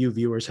MCU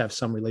viewers have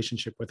some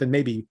relationship with, and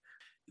maybe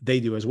they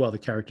do as well, the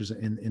characters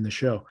in the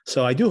show.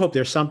 So I do hope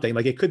there's something,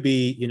 like, it could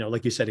be, you know,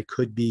 like you said, it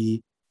could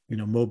be, you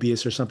know,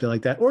 Mobius or something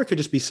like that, or it could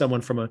just be someone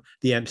from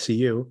the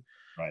MCU.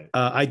 Right.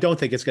 I don't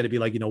think it's going to be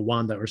like, you know,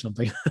 Wanda or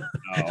something.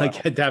 No,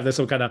 like to have this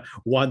some kind of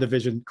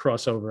WandaVision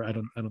crossover. I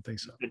don't think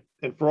so.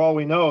 And for all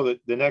we know, that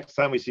the next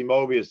time we see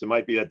Mobius, it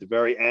might be at the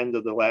very end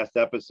of the last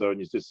episode, and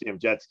you just see him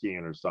jet skiing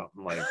or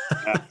something like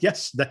that.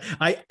 Yes,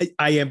 I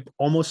am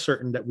almost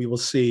certain that we will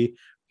see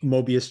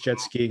Mobius jet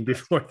skiing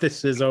before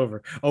this is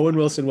over. Owen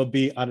Wilson will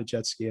be on a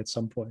jet ski at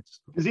some point.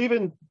 Because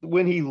even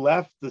when he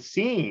left the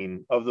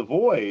scene of the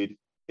void,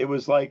 it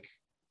was like,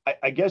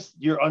 I guess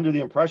you're under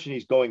the impression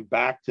he's going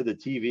back to the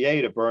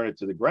TVA to burn it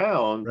to the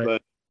ground. Right.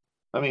 But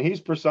I mean, he's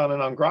persona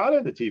non grata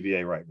in the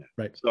TVA right now.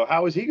 Right. So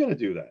how is he going to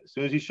do that? As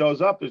soon as he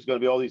shows up, there's going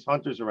to be all these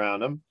hunters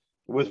around him,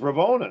 with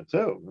Ravonna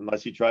too,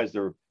 unless he tries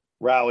to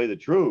rally the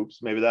troops.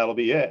 Maybe that'll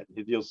be it.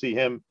 You'll see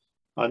him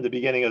on the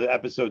beginning of the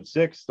episode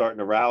 6 starting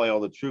to rally all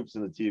the troops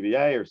in the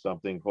TVA or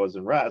something,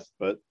 causing rest.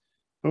 But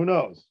who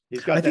knows?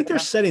 I think they're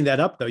setting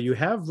that up, though. You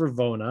have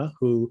Ravonna,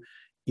 who,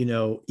 you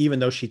know, even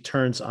though she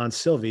turns on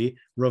Sylvie,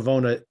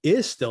 Ravonna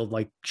is still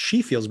like,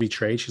 she feels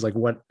betrayed. She's like,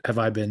 what have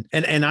I been?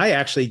 And I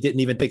actually didn't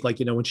even think, like,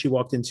 you know, when she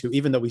walked into,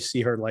 even though we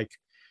see her like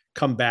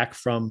come back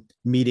from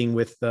meeting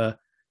with the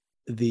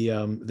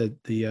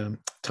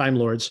Time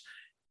Lords,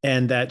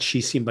 and that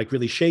she seemed like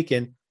really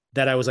shaken,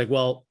 that I was like,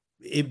 well,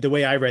 the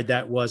way I read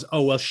that was,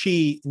 oh, well,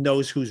 she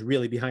knows who's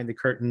really behind the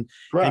curtain.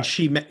 Right. And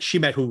she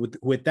met who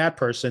with that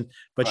person,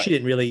 but she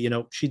didn't really, you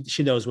know,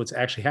 she knows what's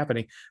actually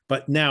happening.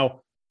 But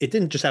now, it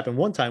didn't just happen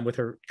one time with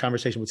her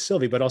conversation with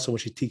Sylvie, but also when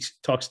she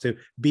talks to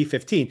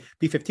B-15.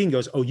 B-15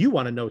 goes, oh, you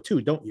want to know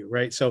too, don't you?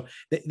 Right. So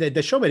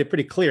the show made it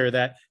pretty clear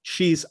that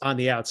she's on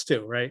the outs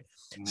too. Right.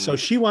 Mm-hmm. So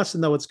she wants to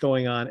know what's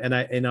going on.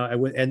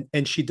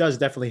 And she does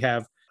definitely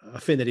have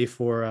affinity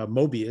for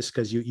Mobius,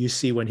 because you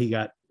see when he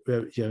got,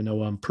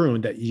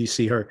 pruned, that you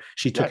see her,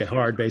 she took it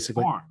hard,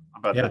 basically.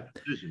 About that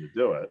decision to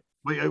do it.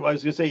 I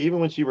was going to say, even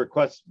when she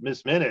requests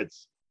Miss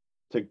Minutes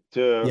to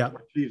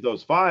retrieve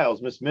those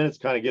files, Miss Minutes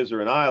kind of gives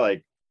her an eye,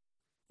 like,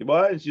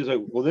 what? And she's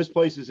like, well, this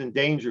place is in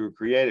danger to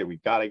create it.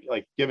 We've got to,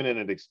 like, giving it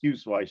an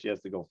excuse why she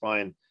has to go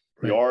find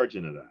the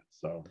origin of that.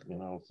 So, you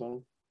know,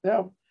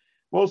 yeah,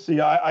 we'll see.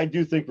 I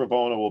do think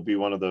Ravonna will be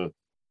one of the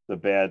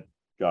bad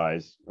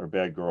guys, or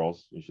bad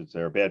girls, you should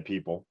say, or bad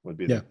people would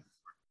be the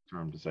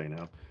term to say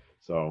now.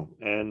 So,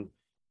 and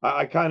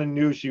I kind of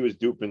knew she was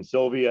duping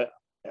Sylvia.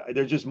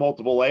 There's just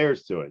multiple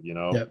layers to it, you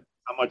know. Yep.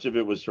 How much of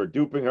it was her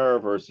duping her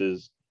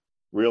versus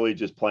really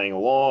just playing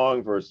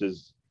along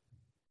versus,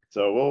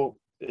 so, well,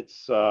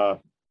 it's and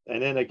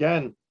then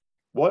again,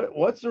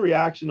 what's the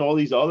reaction to all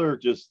these other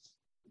just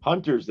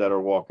hunters that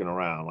are walking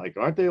around? Like,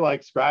 aren't they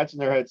like scratching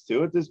their heads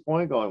too at this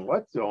point, going,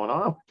 what's going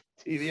on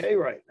with TVA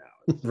right now?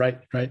 Right.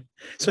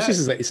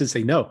 Especially since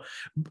they know.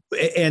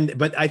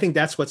 But I think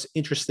that's what's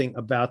interesting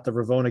about the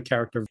Ravonna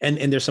character. And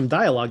there's some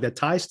dialogue that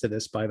ties to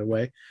this, by the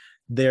way,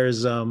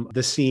 there's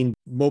the scene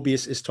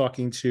Mobius is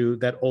talking to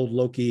that old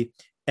Loki,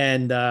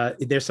 and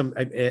there's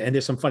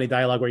some funny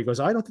dialogue where he goes,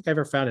 I don't think I've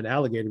ever found an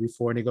alligator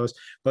before, and he goes,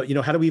 but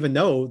how do we even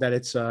know that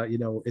it's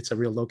it's a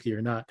real Loki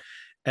or not?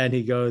 And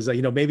he goes,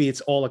 maybe it's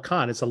all a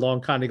con. It's a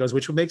long con. He goes,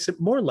 which makes it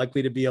more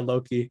likely to be a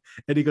Loki.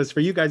 And he goes, for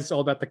you guys, it's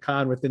all about the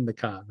con within the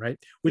con, right?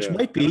 Which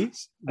might be,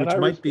 and I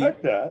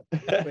respect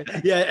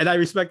that. Yeah, and I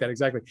respect that,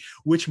 exactly.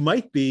 Which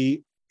might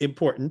be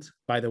important,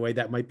 by the way.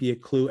 That might be a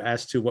clue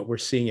as to what we're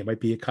seeing. It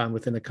might be a con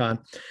within a con.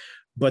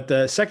 But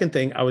the second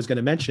thing I was going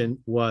to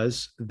mention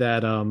was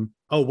that,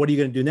 what are you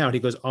going to do now? And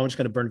he goes, I'm just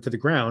going to burn it to the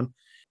ground.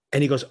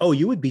 And he goes, oh,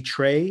 you would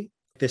betray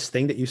this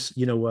thing that you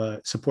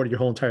supported your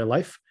whole entire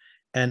life?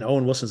 And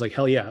Owen Wilson's like,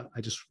 hell yeah,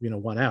 I just,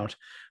 want out.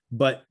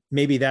 But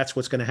maybe that's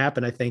what's going to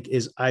happen, I think,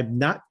 is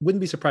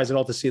wouldn't be surprised at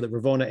all to see that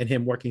Ravonna and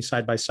him working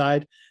side by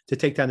side to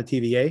take down the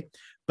TVA.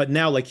 But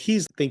now, like,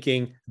 he's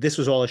thinking this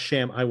was all a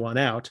sham, I want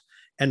out.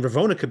 And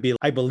Ravonna could be,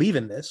 I believe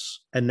in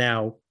this. And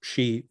now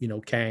she,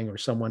 Kang or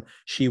someone,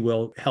 she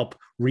will help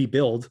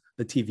rebuild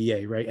the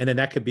TVA, right? And then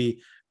that could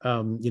be,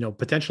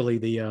 potentially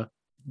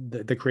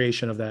the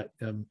creation of that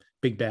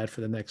big bad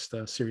for the next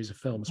series of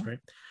films, right?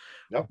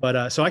 Yep.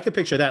 But so I could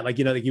picture that, like,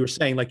 like you were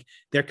saying, like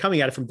they're coming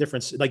at it from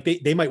different, like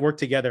they might work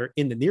together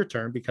in the near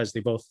term because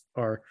they both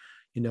are,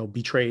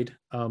 betrayed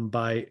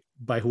by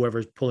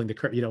whoever's pulling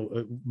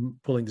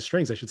pulling the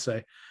strings, I should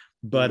say.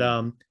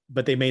 But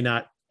they may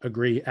not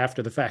agree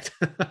after the fact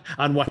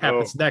on what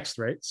happens next,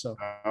 right? So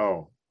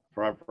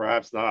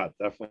perhaps not.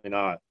 Definitely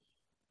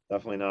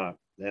not.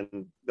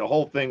 And the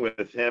whole thing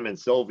with him and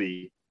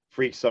Sylvie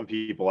freaks some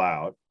people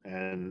out,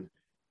 and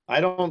I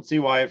don't see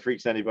why it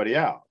freaks anybody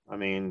out. I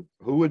mean,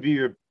 who would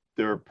be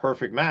their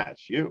perfect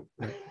match? You.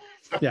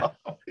 Yeah,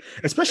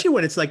 especially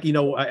when it's like,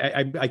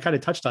 I kind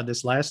of touched on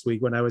this last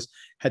week when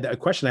had a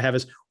question I have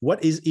is,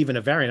 what is even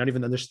a variant? I don't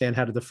even understand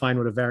how to define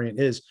what a variant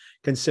is,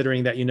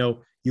 considering that,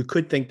 you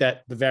could think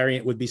that the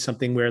variant would be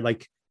something where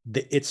like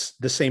it's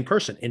the same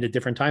person in a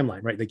different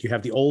timeline, right? Like you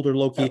have the older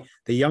Loki,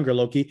 the younger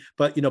Loki,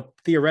 but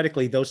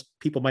theoretically those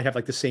people might have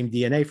like the same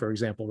DNA, for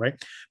example, right?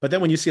 But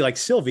then when you see like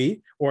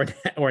Sylvie or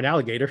an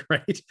alligator,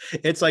 right?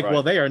 It's like,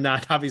 well, they are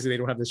not, obviously they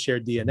don't have the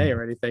shared DNA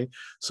or anything.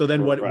 So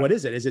then what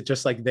is it? Is it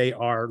just like they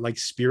are like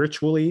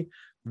spiritually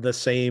the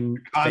same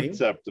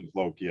concept of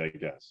Loki, I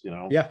guess,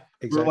 Yeah,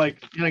 exactly.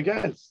 Like, and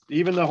again,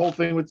 even the whole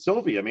thing with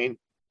Sylvie, I mean,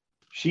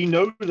 she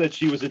knows that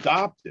she was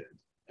adopted.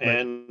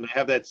 And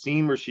have that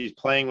scene where she's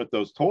playing with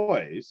those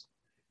toys.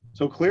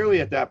 So clearly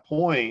at that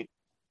point,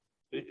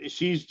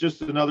 she's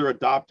just another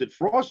adopted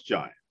frost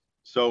giant.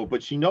 So,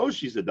 but she knows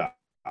she's adopted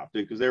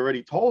because they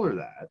already told her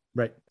that.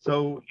 Right.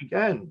 So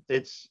again,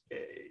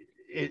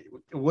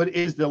 what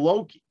is the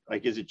Loki?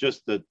 Like, is it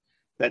just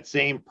that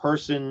same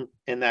person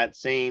in that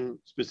same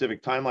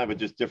specific timeline, but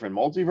just different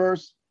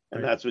multiverse?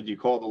 And that's what you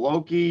call the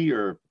Loki?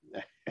 Or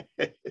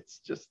it's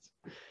just...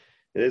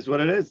 It is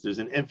what it is. There's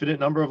an infinite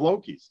number of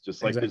Lokis,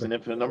 just like there's an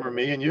infinite number of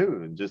me and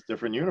you in just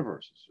different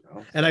universes.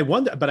 And I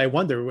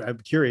wonder, I'm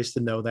curious to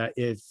know that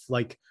if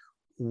like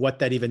what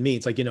that even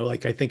means. Like,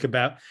 like I think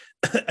about,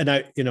 and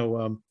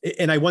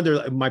I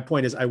wonder, my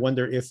point is, I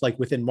wonder if like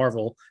within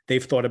Marvel,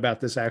 they've thought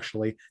about this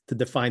actually to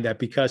define that,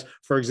 because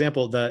for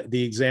example,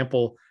 the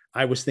example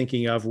I was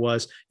thinking of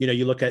was,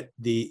 you look at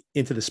the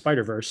Into the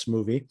Spider-Verse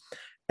movie,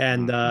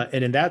 and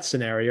in that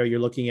scenario, you're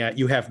looking at,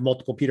 you have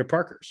multiple Peter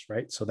Parkers,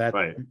 right? So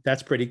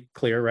that's pretty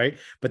clear, right?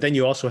 But then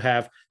you also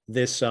have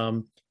this,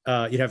 you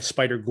have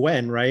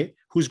Spider-Gwen, right?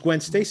 Who's Gwen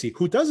Stacy,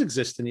 who does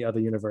exist in the other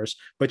universe,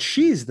 but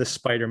she's the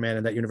Spider-Man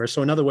in that universe.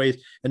 So in other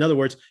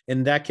words,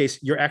 in that case,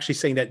 you're actually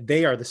saying that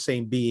they are the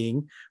same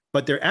being,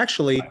 but there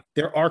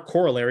are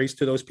corollaries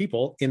to those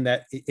people in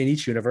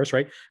each universe,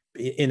 right?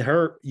 In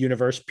her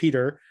universe,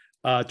 Peter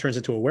turns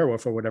into a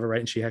werewolf or whatever, right?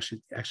 And she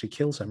actually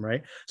kills him,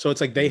 right? So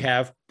it's like they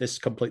have this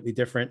completely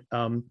different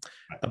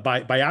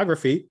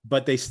biography,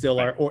 but they still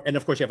are. And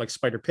of course, you have like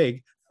Spider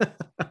Pig,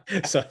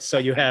 so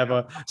you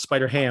have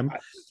Spider Ham.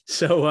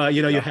 So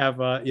you have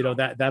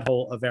that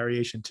whole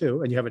variation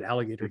too, and you have an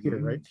alligator here,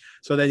 right?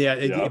 So then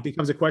it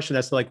becomes a question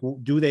as to like,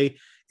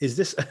 is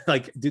this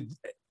like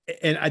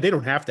and they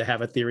don't have to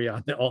have a theory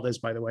on all this,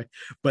 by the way,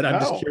 but I'm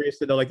just curious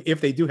to know, like,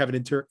 if they do have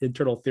an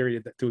internal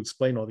theory to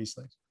explain all these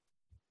things.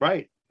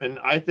 Right. And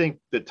I think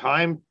the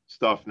time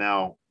stuff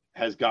now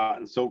has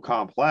gotten so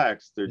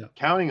complex, they're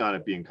counting on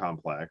it being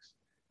complex.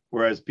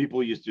 Whereas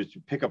people used to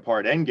pick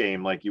apart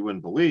Endgame like you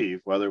wouldn't believe,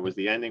 whether it was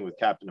the ending with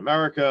Captain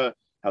America,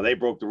 how they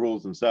broke the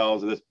rules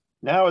themselves, or this.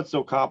 Now it's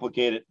so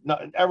complicated.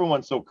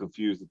 Everyone's so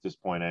confused at this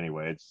point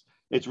anyway.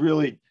 It's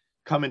really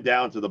coming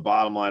down to the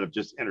bottom line of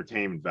just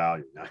entertainment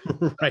value.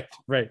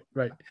 Right.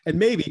 And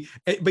maybe,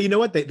 but you know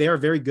what? They are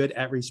very good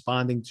at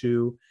responding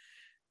to,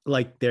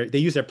 like, they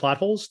use their plot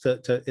holes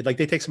to like,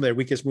 they take some of their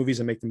weakest movies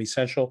and make them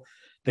essential.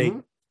 They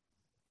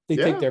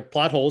take their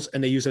plot holes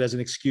and they use it as an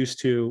excuse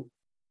to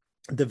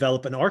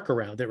develop an arc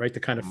around it, right? To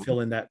kind of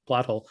fill in that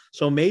plot hole.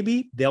 So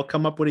maybe they'll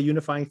come up with a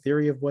unifying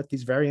theory of what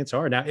these variants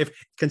are. Now, if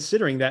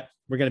considering that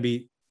we're going to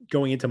be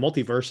going into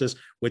multiverses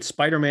with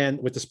Spider-Man,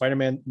 with the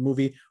Spider-Man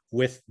movie,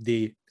 with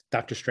the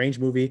Doctor Strange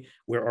movie.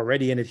 We're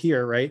already in it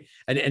here, right?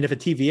 And if a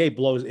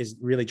TVA is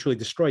really truly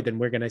destroyed, then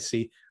we're going to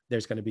see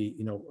there's going to be,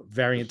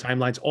 variant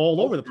timelines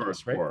all over the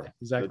place, right?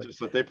 Exactly.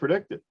 Just what they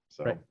predicted.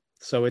 So. Right.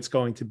 So it's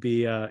going to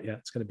be,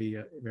 it's going to be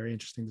very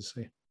interesting to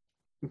see.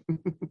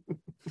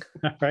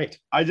 Right.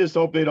 I just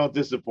hope they don't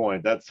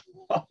disappoint. That's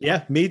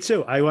yeah, me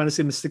too. I want to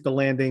see them stick the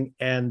landing,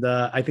 and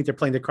I think they're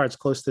playing their cards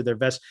close to their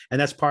vest, and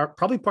that's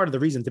probably part of the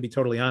reason, to be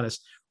totally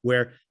honest,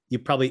 where you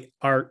probably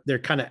they're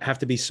kind of have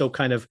to be so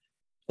kind of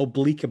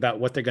oblique about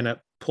what they're going to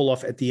pull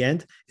off at the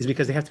end, is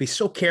because they have to be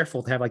so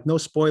careful to have like no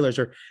spoilers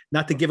or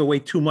not to give away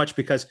too much,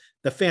 because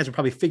the fans will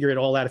probably figure it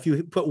all out. If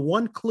you put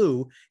one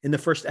clue in the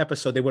first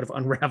episode, they would have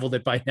unraveled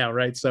it by now,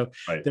 right? So,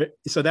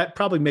 so that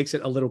probably makes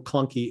it a little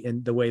clunky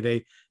in the way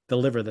they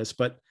deliver this,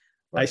 but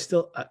I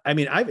still, I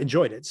mean, I've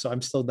enjoyed it, so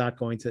I'm still not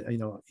going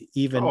to,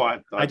 even.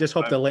 I just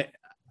hope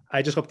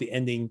I just hope the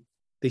ending,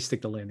 they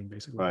stick the landing,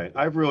 basically. Right.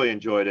 I've really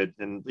enjoyed it.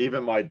 And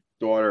even my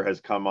daughter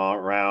has come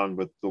around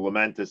with the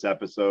Lamentus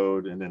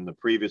episode and then the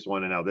previous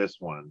one and now this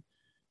one.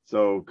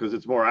 So, because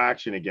it's more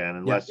action again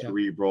and less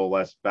cerebral,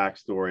 less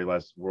backstory,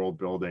 less world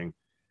building.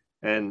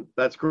 And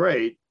that's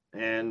great.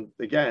 And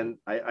again,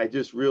 I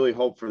just really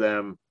hope for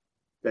them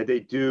that they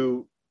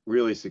do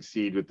really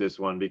succeed with this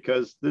one,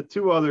 because the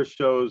two other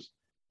shows,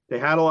 they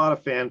had a lot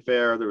of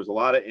fanfare. There was a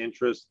lot of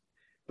interest.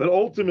 But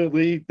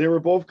ultimately, they were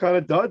both kind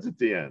of duds at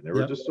the end. They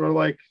were just sort of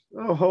like,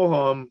 oh,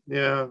 ho-hum.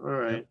 Yeah, all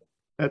right.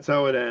 That's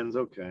how it ends.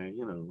 Okay.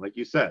 Like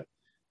you said,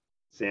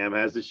 Sam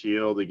has the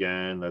shield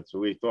again. That's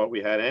what we thought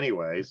we had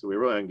anyway. So we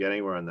really didn't get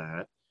anywhere on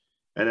that.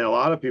 And then a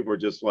lot of people were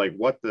just like,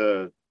 what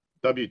the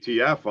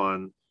WTF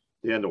on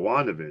the end of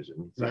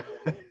WandaVision. So.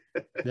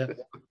 Yeah.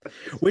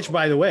 Which,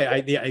 by the way,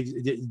 on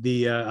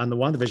the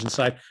WandaVision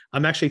side,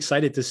 I'm actually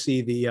excited to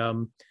see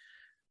the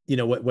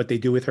what they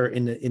do with her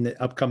in the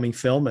upcoming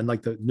film, and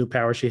like the new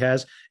power she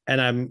has.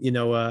 And I'm,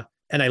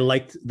 and I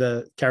liked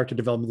the character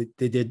development that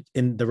they did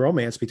in the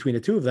romance between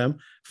the two of them.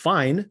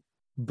 Fine.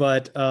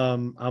 But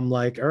I'm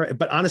like, all right.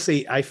 But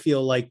honestly, I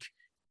feel like,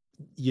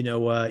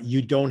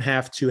 you don't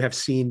have to have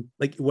seen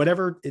like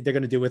whatever they're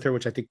going to do with her,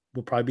 which I think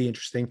will probably be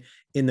interesting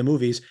in the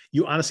movies.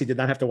 You honestly did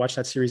not have to watch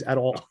that series at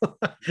all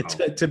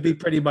to be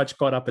pretty much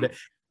caught up in it.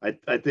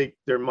 I think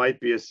there might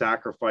be a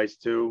sacrifice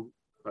too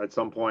at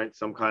some point,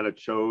 some kind of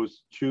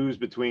choose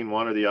between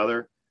one or the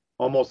other,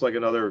 almost like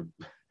another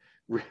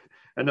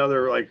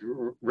like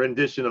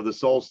rendition of the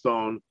Soul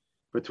Stone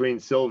between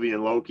Sylvie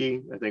and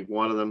Loki. I think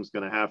one of them's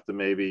going to have to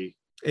maybe.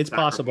 It's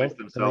possible.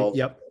 Themselves.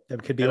 Yep,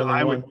 that could be. And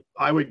only one.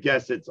 I would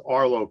guess it's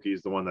our Loki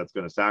is the one that's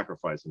going to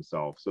sacrifice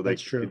himself, so they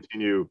can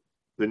continue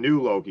the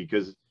new Loki,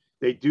 because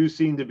they do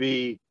seem to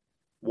be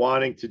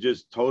wanting to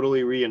just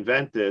totally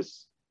reinvent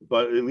this,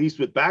 but at least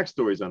with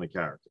backstories on the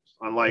characters.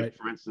 Unlike,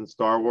 for instance,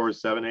 Star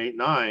Wars 7, 8,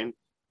 9,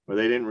 where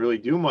they didn't really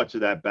do much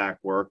of that back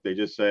work. They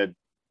just said,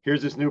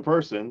 here's this new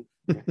person,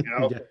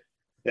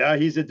 yeah,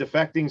 he's a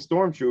defecting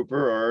stormtrooper,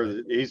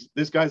 or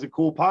this guy's a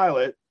cool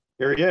pilot.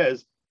 Here he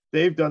is.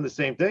 They've done the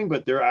same thing,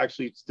 but they're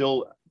actually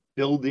still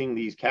building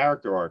these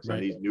character arcs on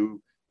these new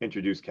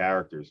introduced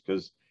characters,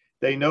 because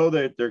they know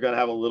that they're going to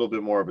have a little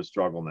bit more of a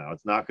struggle now.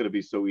 It's not going to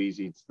be so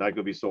easy. It's not going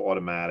to be so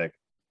automatic.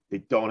 They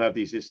don't have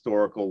these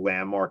historical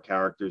landmark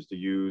characters to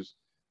use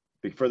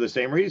for the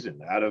same reason,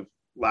 out of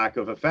lack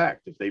of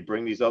effect. If they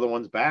bring these other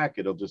ones back,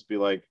 it'll just be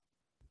like,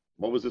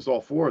 what was this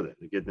all for then?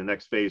 To get the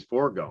next phase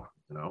 4 going,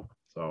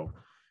 So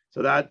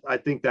that, I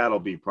think that'll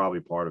be probably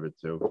part of it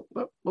too.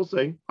 But we'll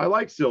see. I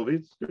like Sylvie.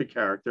 It's a good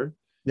character.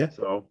 Yeah.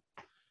 So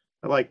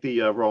I like the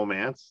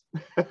romance.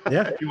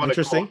 Yeah. If you want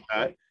interesting. to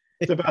call it that.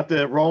 It's about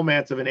the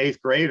romance of an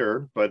 8th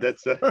grader, but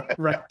that's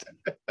right.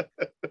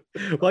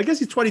 Well, I guess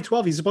he's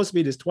 2012. He's supposed to be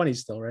in his 20s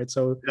still, right?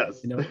 So,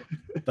 yes.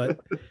 But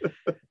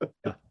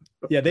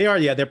yeah, they are.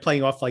 Yeah, they're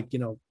playing off like,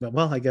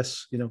 well, I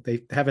guess,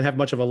 they haven't had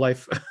much of a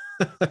life.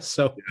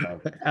 So,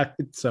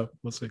 so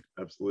we'll see.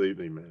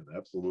 Absolutely, man.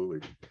 Absolutely.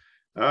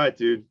 All right,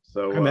 dude.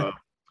 So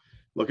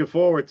looking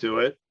forward to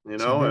it,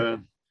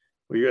 we'll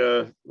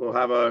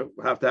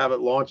have to have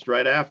it launched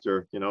right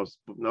after,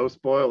 no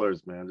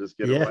spoilers, man. Just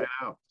get it right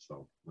out.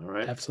 So, all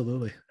right.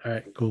 Absolutely. All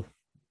right, cool.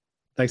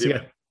 Thanks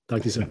again.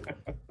 Talk to you soon.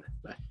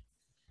 Bye.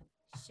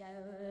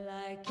 Shall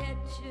I catch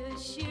a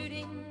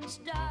shooting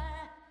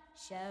star?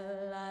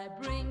 Shall I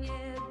bring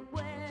it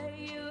where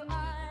you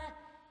are?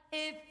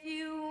 If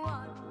you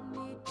want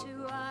me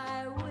to,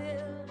 I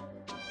will.